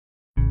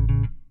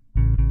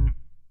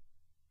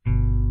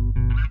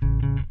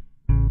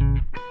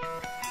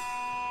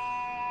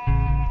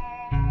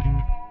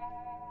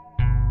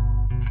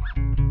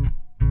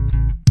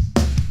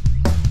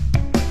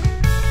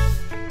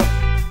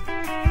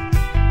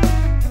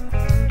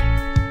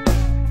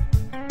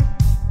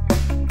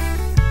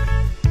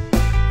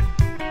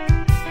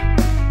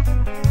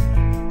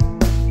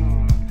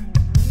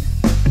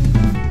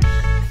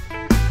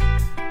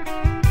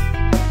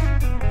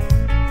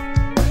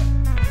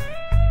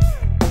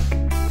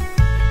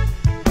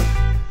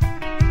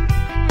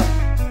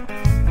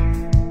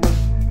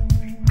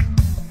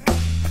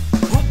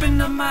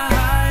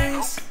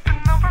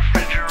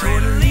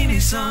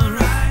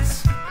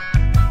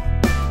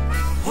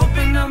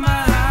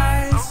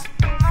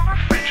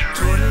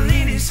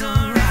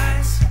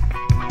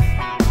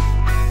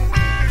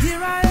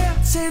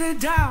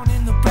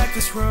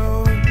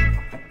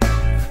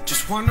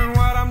wondering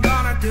what I'm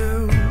gonna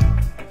do.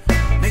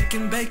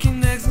 Making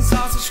bacon, eggs, and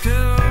sausage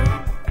too.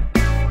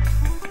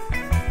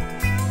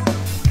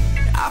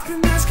 I've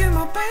been asking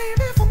my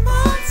baby for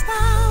months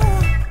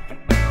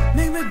now.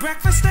 Make me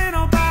breakfast and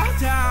I'll bow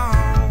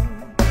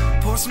down.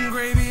 Pour some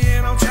gravy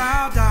and I'll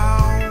chow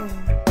down.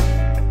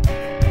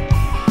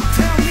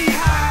 Tell me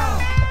how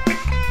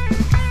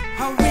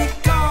we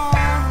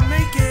gonna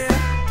make it?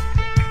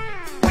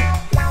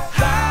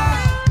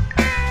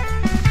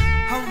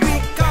 How we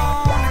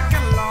gonna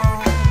get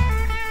along?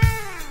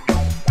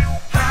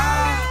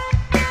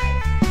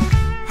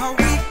 How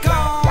we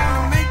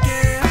gonna make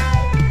it?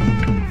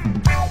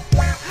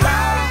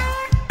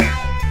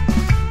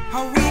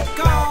 How we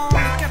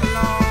gonna get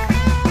along?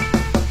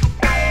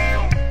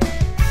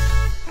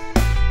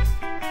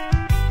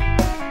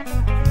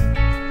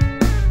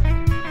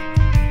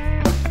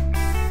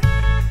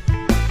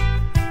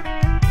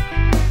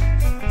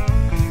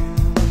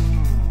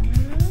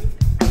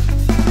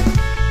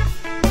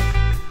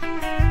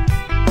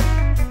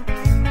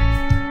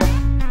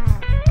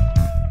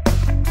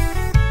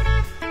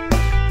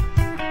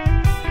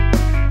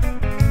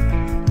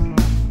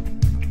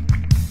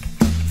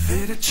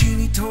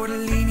 Fettuccine,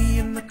 tortellini,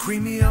 and the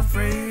creamy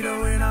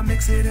Alfredo, and I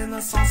mix it in the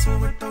salsa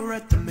with the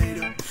red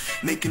tomato.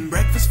 Making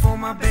breakfast for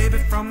my baby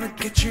from the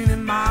kitchen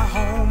in my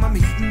home. I'm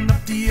heating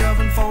up the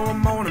oven for a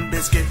morning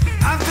biscuit.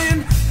 I've been